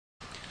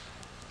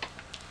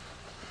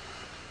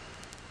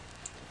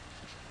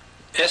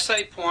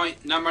Essay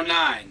point number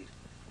 9.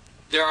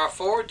 There are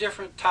 4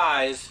 different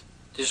tithes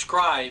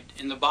described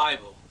in the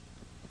Bible.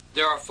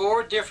 There are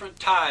 4 different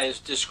tithes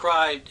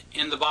described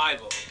in the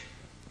Bible.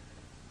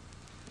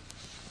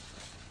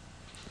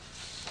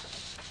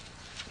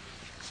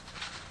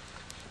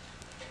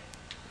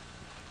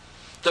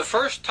 The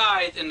first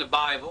tithe in the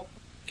Bible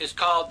is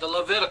called the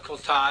Levitical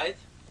tithe,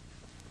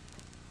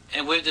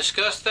 and we've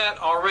discussed that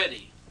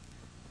already.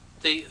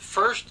 The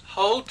first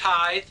whole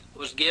tithe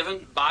was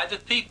given by the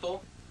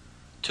people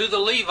to the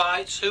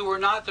Levites, who were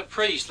not the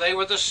priests. They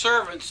were the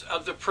servants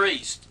of the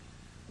priest.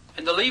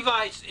 And the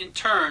Levites in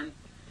turn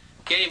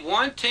gave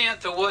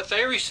 1/10 of what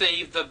they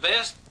received, the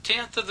best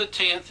 10th of the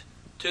 10th,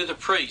 to the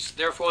priest.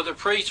 Therefore the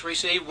priests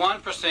received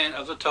 1%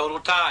 of the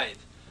total tithe.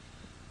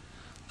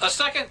 A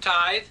second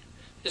tithe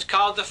is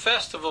called the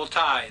festival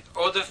tithe,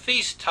 or the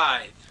feast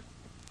tithe.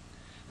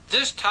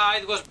 This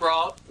tithe was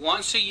brought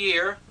once a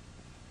year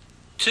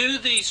to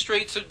the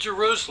streets of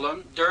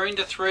Jerusalem during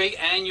the 3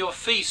 annual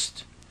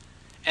feasts,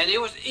 and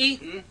it was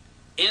eaten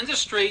in the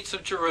streets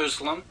of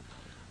Jerusalem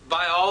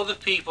by all the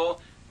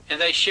people, and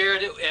they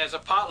shared it as a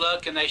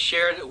potluck, and they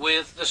shared it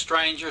with the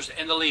strangers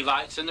and the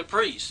Levites and the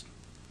priests.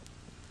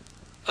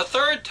 A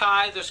third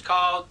tithe is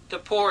called the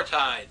poor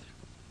tithe,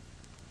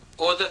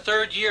 or the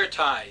third year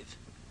tithe.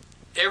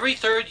 Every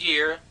third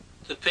year,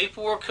 the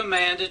people were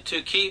commanded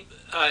to keep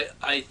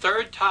a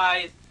third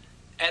tithe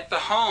at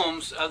the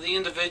homes of the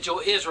individual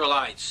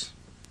Israelites.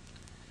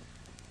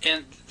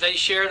 And they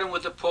shared them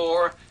with the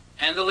poor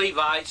and the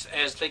Levites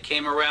as they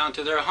came around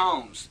to their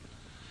homes.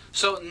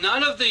 So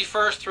none of the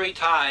first 3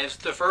 tithes,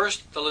 the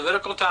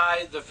Levitical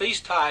tithe, the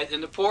feast tithe,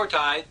 and the poor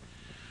tithe,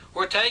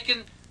 were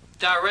taken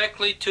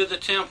directly to the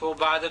temple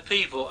by the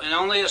people, and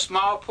only a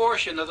small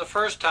portion of the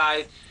first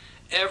tithe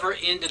ever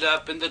ended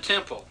up in the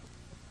temple.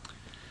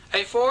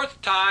 A fourth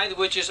tithe,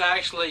 which is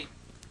actually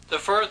the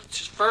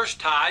first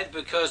tithe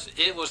because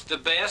it was the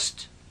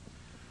best,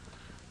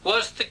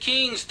 was the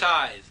king's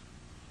tithe.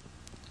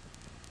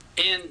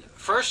 In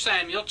 1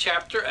 Samuel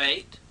chapter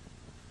 8,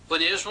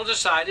 when Israel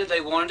decided they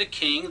wanted a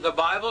king, the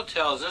Bible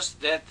tells us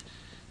that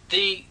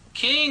the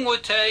king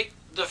would take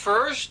the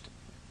first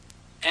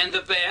and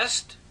the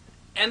best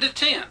and the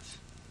 10th,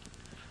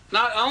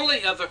 not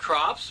only of the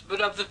crops,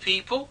 but of the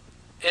people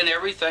and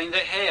everything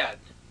they had.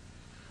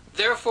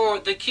 Therefore,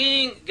 the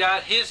king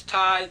got his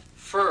tithe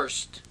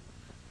first,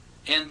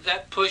 and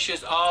that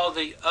pushes all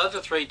the other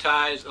 3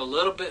 tithes a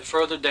little bit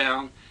further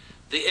down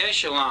the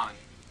echelon.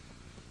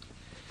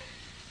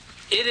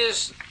 It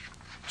is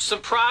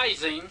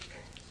surprising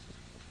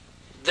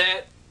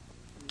that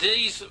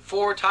these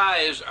 4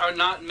 tithes are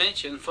not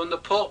mentioned from the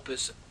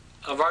pulpits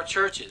of our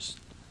churches.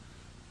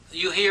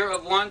 You hear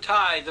of one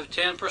tithe of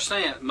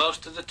 10%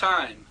 most of the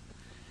time,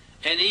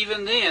 and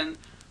even then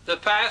the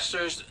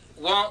pastors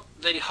want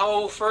the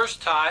whole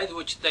first tithe,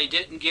 which they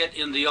didn't get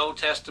in the Old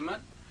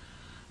Testament.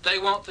 They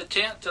want the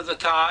 10th of the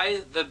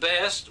tithe, the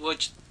best,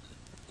 which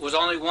was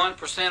only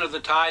 1% of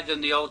the tithe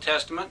in the Old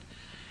Testament,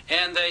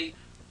 and they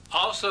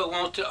also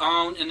want to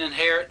own and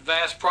inherit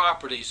vast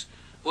properties,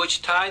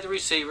 which tithe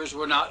receivers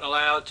were not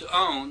allowed to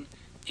own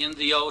in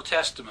the Old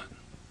Testament.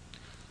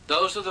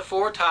 Those are the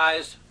 4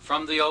 tithes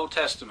from the Old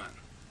Testament.